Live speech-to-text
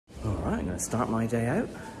Right, I'm going to start my day out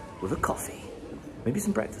with a coffee. Maybe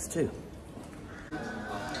some breakfast too.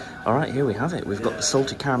 All right, here we have it. We've got the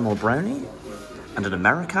salted caramel brownie and an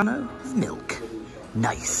Americano with milk.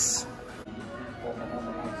 Nice.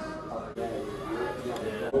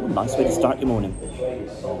 Oh, nice way to start your morning.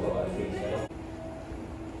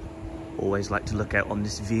 Always like to look out on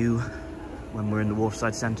this view when we're in the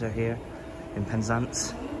Waterside Centre here in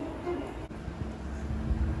Penzance.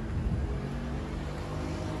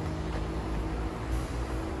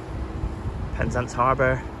 Penzance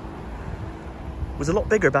Harbour was a lot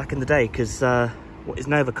bigger back in the day because what is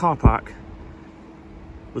now the car park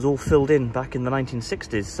was all filled in back in the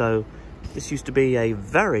 1960s, so this used to be a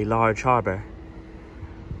very large harbour,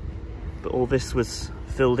 but all this was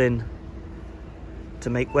filled in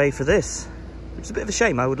to make way for this, which is a bit of a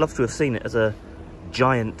shame. I would love to have seen it as a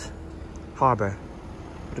giant harbour.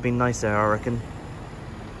 Would have been nicer, I reckon.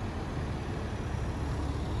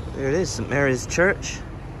 But there it is, St Mary's Church.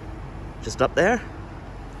 Just up there,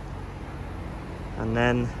 and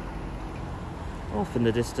then off in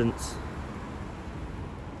the distance,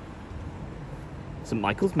 St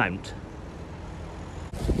Michael's Mount.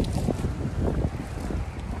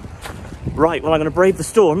 Right, well, I'm going to brave the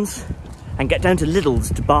storms and get down to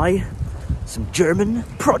Lidl's to buy some German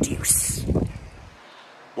produce.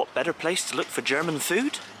 What better place to look for German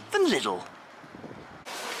food than Lidl?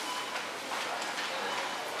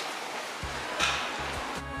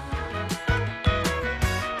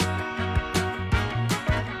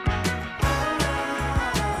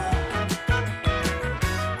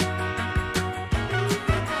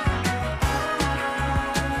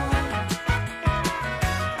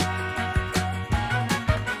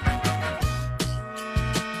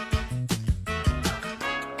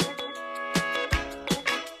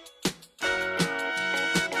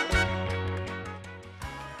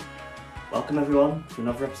 Welcome everyone to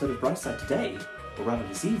another episode of Brightside. Today, or rather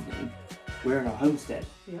this evening, we're in our homestead.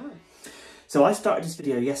 We are. So I started this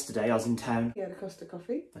video yesterday. I was in town. You had a Costa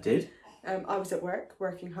coffee. I did. I was at work,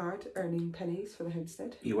 working hard, earning pennies for the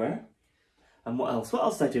homestead. You were? And what else? What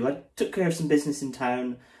else did I do? I took care of some business in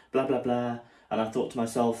town, blah blah blah, and I thought to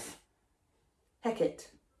myself, heck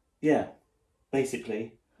it. Yeah,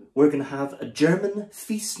 basically, we're going to have a German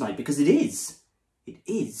feast night, because it is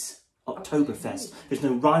Oktoberfest. There's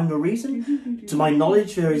no rhyme nor reason. To my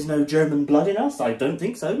knowledge, there is no German blood in us. I don't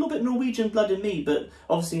think so. A little bit Norwegian blood in me, but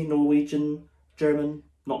obviously Norwegian, German,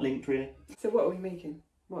 not linked really. So what are we making?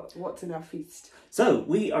 What's in our feast? So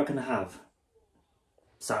we are going to have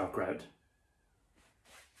sauerkraut.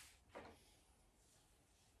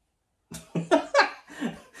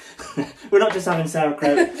 We're not just having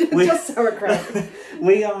sauerkraut. Just sauerkraut.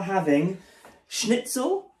 We are having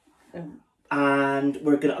schnitzel. And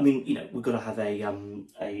we're gonna, I mean, you know, we're gonna have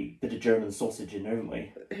a bit of German sausage in there, haven't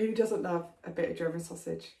we? Who doesn't love a bit of German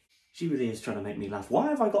sausage? She really is trying to make me laugh. Why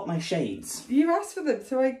have I got my shades? You asked for them,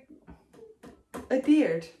 so I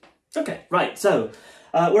adhered. Okay, right, so,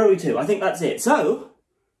 where are we to? I think that's it. So,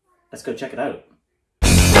 let's go check it out.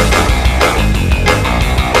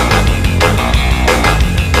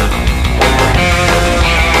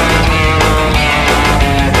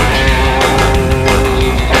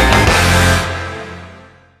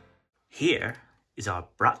 Here is our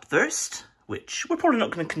bratwurst, which we're probably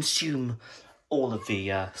not going to consume all of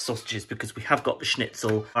the sausages because we have got the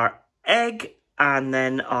schnitzel, our egg, and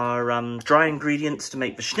then our dry ingredients to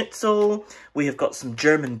make the schnitzel. We have got some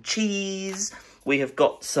German cheese. We have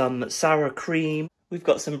got some sour cream. We've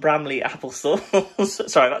got some Bramley applesauce.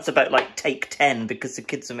 Sorry, that's about like take 10 because the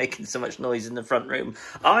kids are making so much noise in the front room.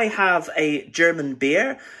 I have a German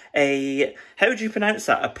beer, how would you pronounce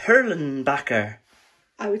that? A Perlenbacher.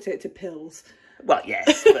 I would say it's a pills. Well,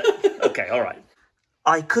 yes, but okay, all right.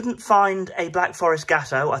 I couldn't find a Black Forest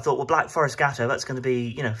Gatto. I thought, well, Black Forest Gatto, that's going to be,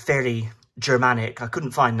 you know, fairly Germanic. I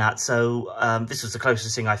couldn't find that, so this was the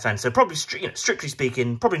closest thing I found. So probably, strictly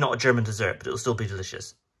speaking, probably not a German dessert, but it'll still be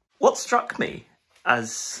delicious. What struck me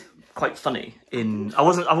as quite funny I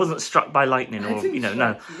wasn't struck by lightning or, you know,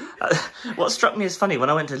 no. What struck me as funny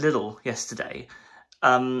when I went to Lidl yesterday,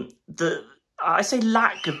 I say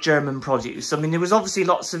lack of German produce. I mean, there was obviously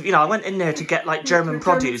lots of, you know, I went in there to get like German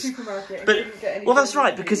produce. But, well, that's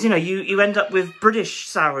right, because, you know, you end up with British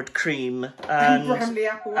sour cream and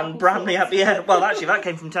Bramley apple. Yeah, well, actually, that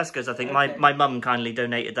came from Tesco's, I think. Okay. My mum kindly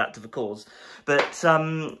donated that to the cause. But,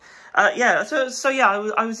 yeah, so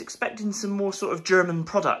yeah, I was expecting some more sort of German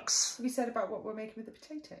products. Have you said about what we're making with the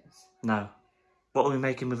potatoes? No. What are we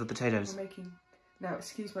making with the potatoes? We're making, now,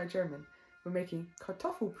 excuse my German. We're making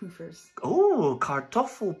kartoffelpuffers. Oh,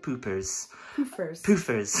 kartoffelpuffers. Puffers.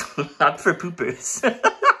 Puffers. I prefer poopers.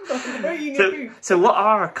 So what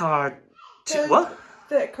are What?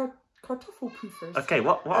 They're kartoffelpuffers. Okay,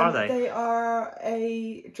 what are they? They are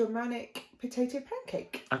a Germanic potato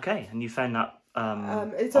pancake. Okay, and you found that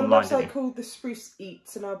it's on a online, website called The Spruce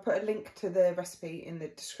Eats, and I'll put a link to the recipe in the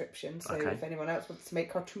description. So if anyone else wants to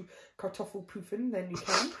make kartoffelpuffen, then you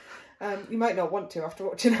can. You might not want to after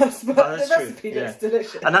watching us, but the recipe looks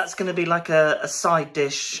delicious. And that's going to be like a side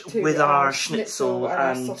dish with our schnitzel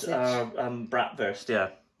and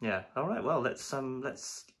bratwurst. Yeah. All right. Well, let's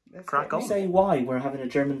crack on. Say why we're having a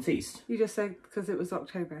German feast. You just said because it was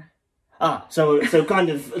October. Ah, so kind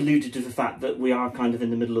of alluded to the fact that we are kind of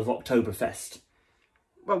in the middle of Oktoberfest.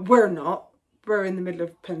 Well, we're not. We're in the middle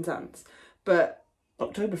of Penzance, but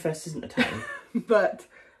Oktoberfest isn't a town. But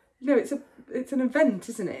no, it's an event,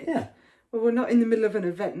 isn't it? Yeah. Well, we're not in the middle of an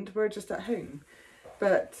event. We're just at home,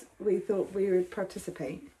 but we thought we would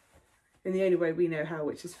participate in the only way we know how,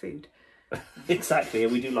 which is food. Exactly,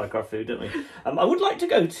 and we do like our food, don't we? I would like to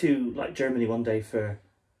go to like Germany one day for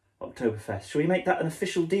Oktoberfest. Shall we make that an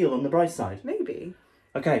official deal on the bride's side? Maybe.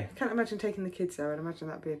 Okay. I can't imagine taking the kids there. I'd imagine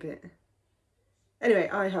that'd be a bit... Anyway,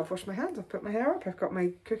 I have washed my hands. I've put my hair up. I've got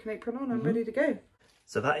my cooking apron on. I'm ready to go.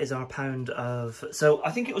 So that is our pound of... So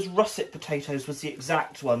I think it was russet potatoes was the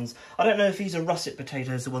exact ones. I don't know if these are russet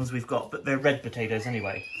potatoes, the ones we've got, but they're red potatoes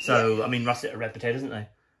anyway. So, yeah. I mean, russet are red potatoes, aren't they?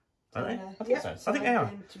 Are they? I think so. I think they are.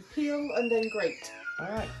 Going to peel and then grate. All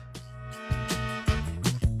right.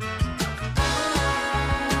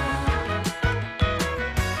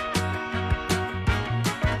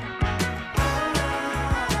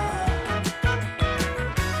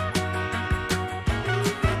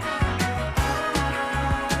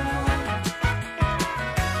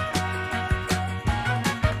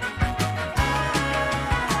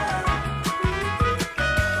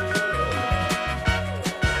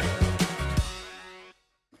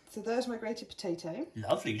 So there's my grated potato.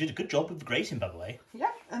 Lovely. You did a good job with the grating, by the way.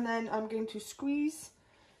 Yeah, and then I'm going to squeeze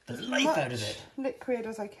the life out of it. Liquid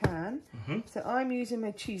as I can. So I'm using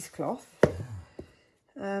my cheesecloth.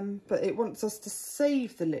 But it wants us to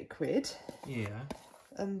save the liquid. Yeah.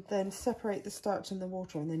 And then separate the starch and the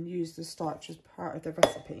water, and then use the starch as part of the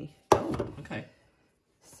recipe. Oh, okay.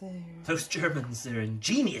 So those Germans, they're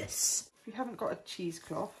ingenious. If you haven't got a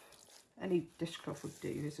cheesecloth, any dishcloth would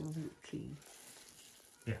do as long as it's clean.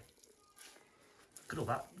 Yeah. Look at all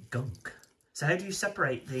that gunk. So how do you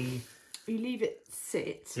separate the... You leave it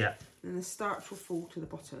sit. Yeah. And the starch will fall to the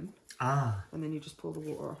bottom. Ah. And then you just pull the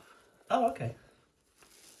water off. Oh, okay.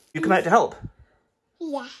 You come out to help?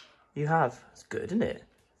 Yeah. You have? That's good, isn't it?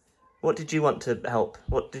 What did you want to help?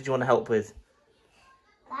 What did you want to help with?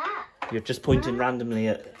 That. You're just pointing randomly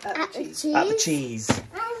at the cheese.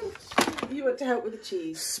 You want to help with the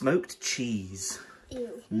cheese. Smoked cheese.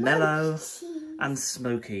 Ew. Mellow and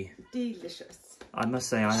smoky. Delicious. I must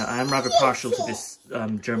say, I am rather partial to this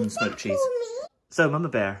German smoked cheese. So, Mama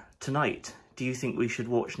Bear, tonight, do you think we should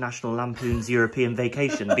watch National Lampoon's European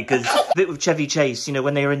Vacation? Because a bit with Chevy Chase, you know,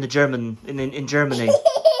 when they were in the Germany.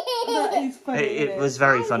 That is funny. It was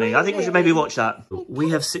very funny. I think we should maybe watch that. We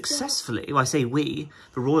have successfully, well, I say we,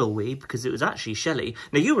 the royal we, because it was actually Shelley.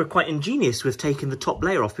 Now, you were quite ingenious with taking the top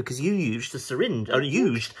layer off because you used a syringe, or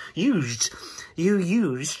you used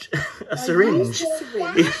a syringe.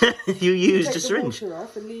 You used a syringe. Take the water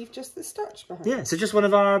off and leave just the starch behind. Yeah, so just one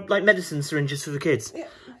of our like medicine syringes for the kids. Yeah.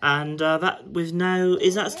 And that was now,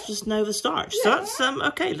 that's just now the starch. Yeah. So that's,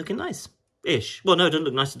 okay, looking nice. Ish. Well, no, it doesn't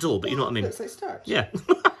look nice at all, but you know what I mean. It looks like starch. Yeah.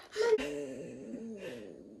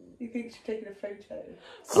 You think she's taking a photo?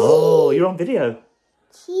 Oh, you're on video.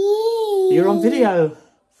 Cheese. You're on video. Cheese.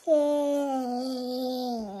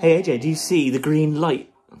 Hey, AJ, do you see the green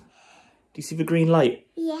light? Do you see the green light?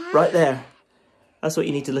 Yeah. Right there. That's what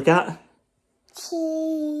you need to look at.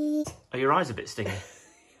 Cheese. Are your eyes a bit stingy?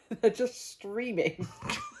 They're just streaming.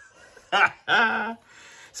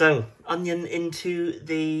 So, onion into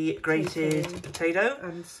the grated potato.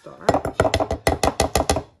 And starch.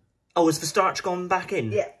 Oh, has the starch gone back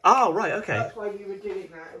in? Yeah. Oh, right, okay. That's why you were doing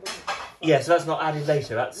that. It wasn't... Yeah, so that's not added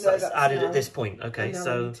later. That's added now. at this point. Okay, now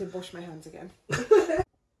so... I need to wash my hands again.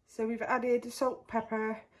 So we've added salt,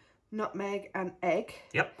 pepper, nutmeg and egg.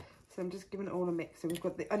 Yep. So I'm just giving it all a mix. So we've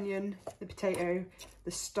got the onion, the potato,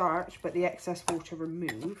 the starch, but the excess water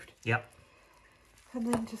removed. Yep.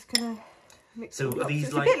 And then just gonna mix so it are up. these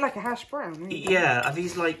It's like... a bit like a hash brown, really. Yeah, are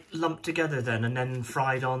these like lumped together then and then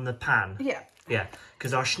fried on the pan? Yeah. Yeah,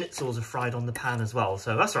 because our schnitzels are fried on the pan as well.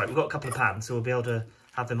 So that's right, we've got a couple of pans, so we'll be able to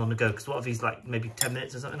have them on the go. Because what are these, like maybe 10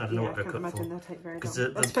 minutes or something? I don't know what they're cooked for. I can't imagine they'll take very long.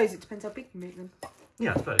 The, I suppose it depends how big you make them.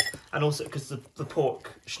 Yeah, I suppose. And also because the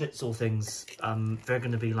pork schnitzel things, they're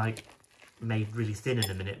going to be like made really thin in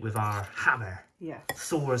a minute with our hammer. Yeah.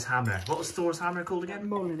 Thor's hammer. What was Thor's hammer called again?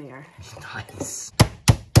 Mjolnir. Nice.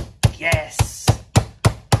 Yes.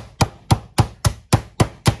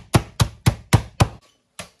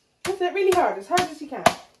 Isn't it really hard? As hard as you can.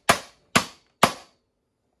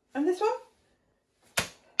 And this one?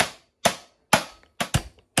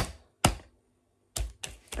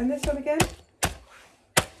 And this one again?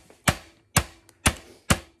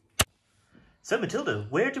 So Matilda,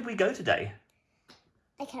 where did we go today?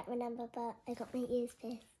 I can't remember, but I got my ears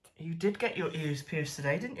pierced. You did get your ears pierced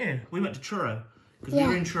today, didn't you? We went to Truro. Because Yeah. we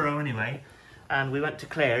were in Truro anyway. And we went to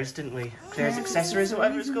Claire's, didn't we? Claire's Accessories or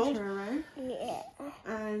whatever it's called. Yeah.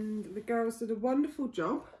 And the girls did a wonderful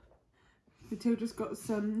job. Matilda's got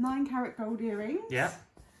some 9-carat gold earrings. Yeah.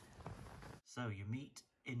 So you meet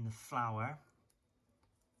in the flower.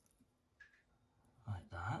 Like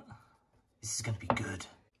that. This is going to be good.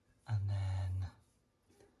 And then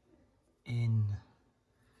in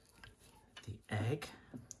the egg.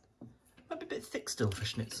 Might be a bit thick still for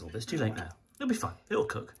schnitzel, but it's too late now. It'll be fine. It'll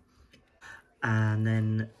cook. And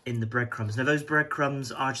then in the breadcrumbs. Now those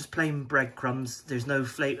breadcrumbs are just plain breadcrumbs. There's no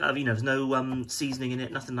flavor, there's no seasoning in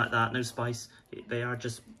it, nothing like that, no spice. They are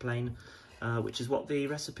just plain, which is what the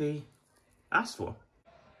recipe asked for.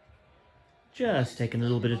 Just taking a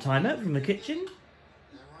little bit of time out from the kitchen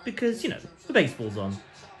because, the baseball's on.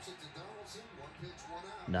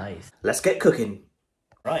 Nice. Let's get cooking.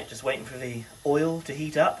 Right, just waiting for the oil to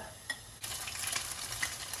heat up.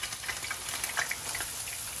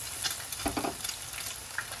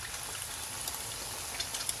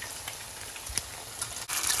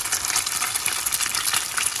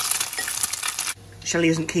 Shelley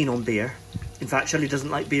isn't keen on beer. In fact, Shelley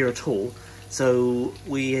doesn't like beer at all. So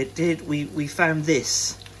we found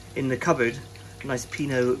this in the cupboard. A nice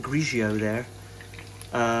Pinot Grigio there.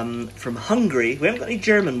 From Hungary. We haven't got any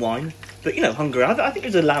German wine. But, Hungary. I think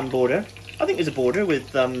there's a land border. I think there's a border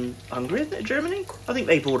with Hungary, isn't it? Germany? I think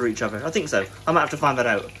they border each other. I think so. I might have to find that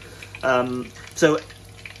out. So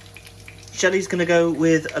Shelley's going to go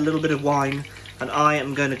with a little bit of wine. And I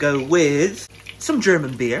am going to go with some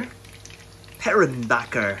German beer.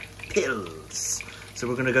 Perrenbacher Pils. So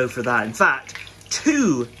we're going to go for that. In fact,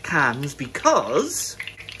 2 cans because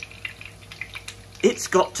it's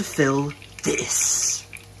got to fill this.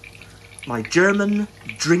 My German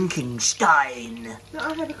drinking Stein.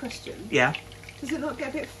 Now I have a question. Yeah? Does it not get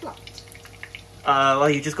a bit flat?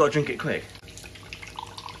 Well, you just got to drink it quick.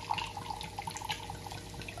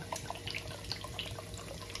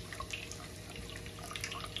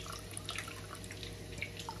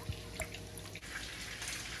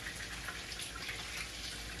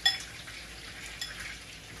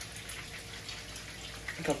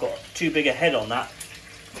 I think I've got too big a head on that.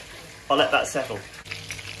 I'll let that settle.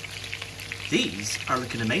 These are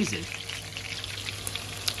looking amazing.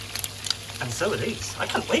 And so are these. I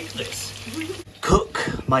can't wait for this.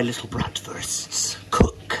 Cook, my little bratwursts.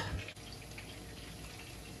 Cook.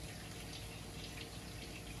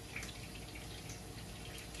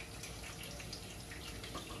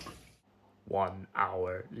 One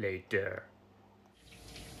hour later.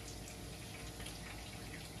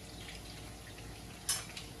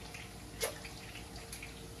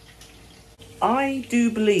 I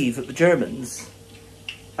do believe that the Germans,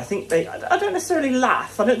 I don't necessarily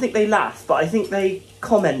laugh, I don't think they laugh, but I think they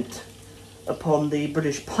comment upon the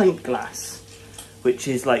British pint glass, which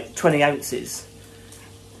is like 20 ounces.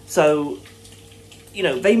 So,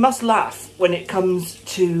 they must laugh when it comes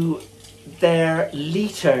to their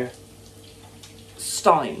litre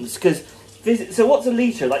Steins, because, so what's a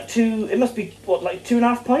litre? It must be, what, like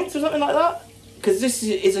 2.5 pints or something like that? Because this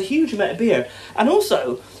is a huge amount of beer. And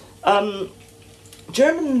also,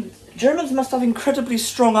 Germans must have incredibly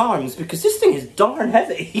strong arms because this thing is darn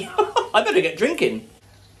heavy. I better get drinking.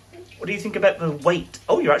 What do you think about the weight?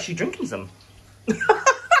 Oh, you're actually drinking some.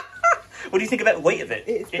 What do you think about the weight of it?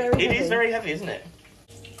 It is very heavy, isn't it?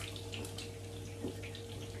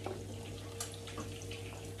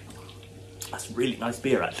 That's really nice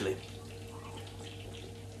beer, actually.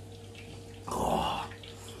 Oh,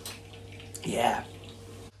 yeah.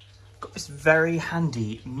 Got this very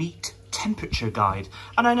handy meat temperature guide,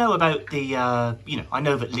 and I know about the I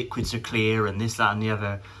know that liquids are clear and this, that and the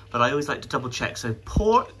other, but I always like to double check. So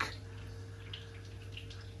pork,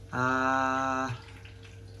 so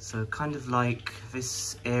kind of like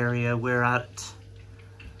this area we're at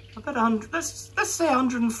about 100, let's say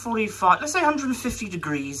 145, let's say 150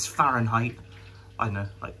 degrees Fahrenheit. I don't know,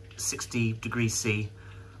 like 60 degrees C.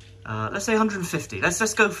 Let's say 150.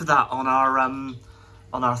 Let's go for that on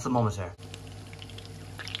our thermometer.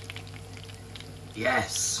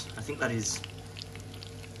 Yes, I think that is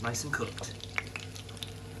nice and cooked.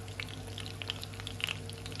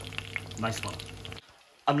 Nice one.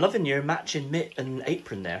 I'm loving your matching mitt and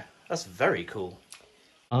apron there. That's very cool.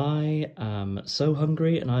 I am so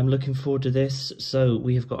hungry and I'm looking forward to this. So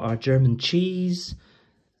we have got our German cheese,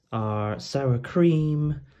 our sour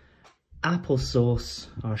cream, applesauce,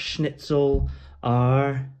 our schnitzel,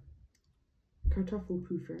 our...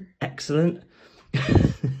 Kartoffelpuffer. Excellent.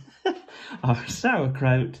 Our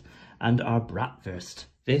sauerkraut and our bratwurst.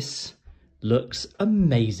 This looks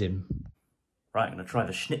amazing. Right, I'm going to try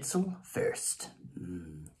the schnitzel first.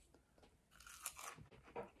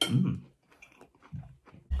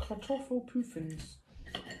 Kartoffelpuffens.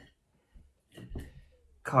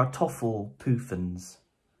 Kartoffelpuffens.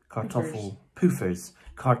 Kartoffelpuffers.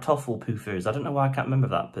 Kartoffelpuffers. I don't know why I can't remember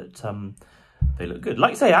that, but they look good.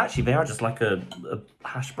 Like I say, actually, they are just like a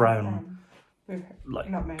hash brown,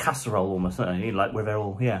 like casserole almost, don't they? Like where they're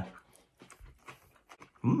all, yeah.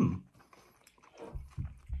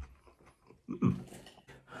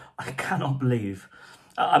 I cannot believe.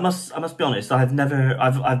 I must be honest.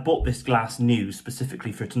 I've bought this glass new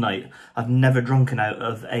specifically for tonight. I've never drunken out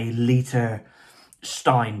of a litre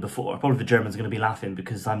Stein before. Probably the Germans are going to be laughing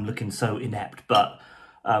because I'm looking so inept. But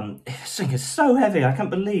this thing is so heavy. I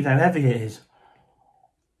can't believe how heavy it is.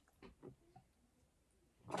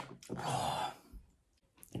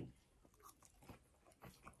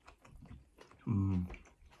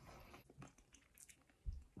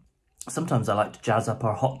 Sometimes I like to jazz up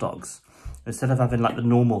our hot dogs. Instead of having like the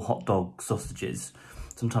normal hot dog sausages,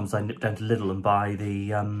 sometimes I nip down to Lidl and buy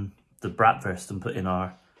the bratwurst and put in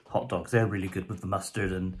our hot dogs. They're really good with the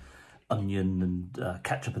mustard and onion and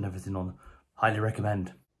ketchup and everything on. Highly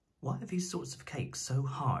recommend. Why are these sorts of cakes so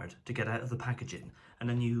hard to get out of the packaging? And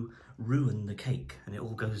then you ruin the cake and it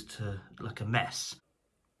all goes to like a mess.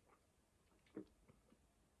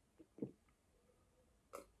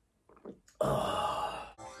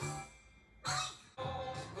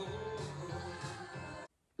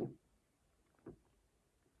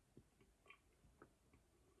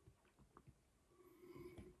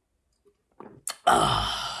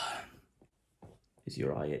 Is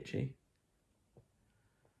your eye itchy?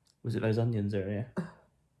 Was it those onions earlier?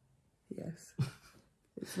 Yes.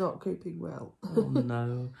 It's not coping well. Oh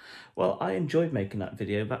no. Well, I enjoyed making that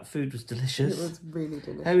video. That food was delicious. It was really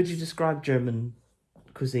delicious. How would you describe German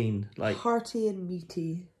cuisine? Like hearty and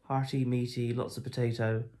meaty. Hearty, meaty, lots of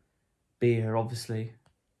potato, beer, obviously.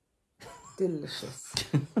 Delicious.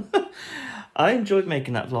 I enjoyed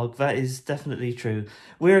making that vlog. That is definitely true.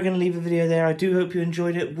 We're going to leave the video there. I do hope you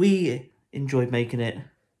enjoyed it. We enjoyed making it.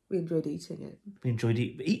 We enjoyed eating it. We enjoyed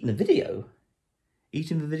eating the video.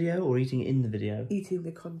 Eating the video or eating in the video? Eating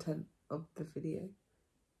the content of the video.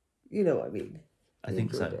 You know what I mean. I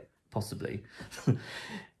think so. Possibly.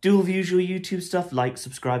 Do all the usual YouTube stuff. Like,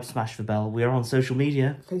 subscribe, smash the bell. We are on social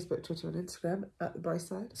media. Facebook, Twitter and Instagram at The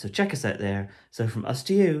Bryside. So check us out there. So from us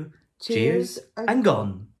to you, cheers and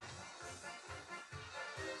gone.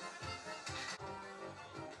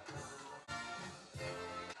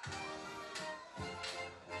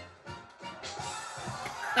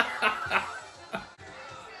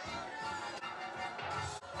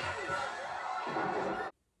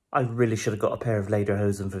 I really should have got a pair of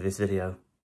lederhosen for this video.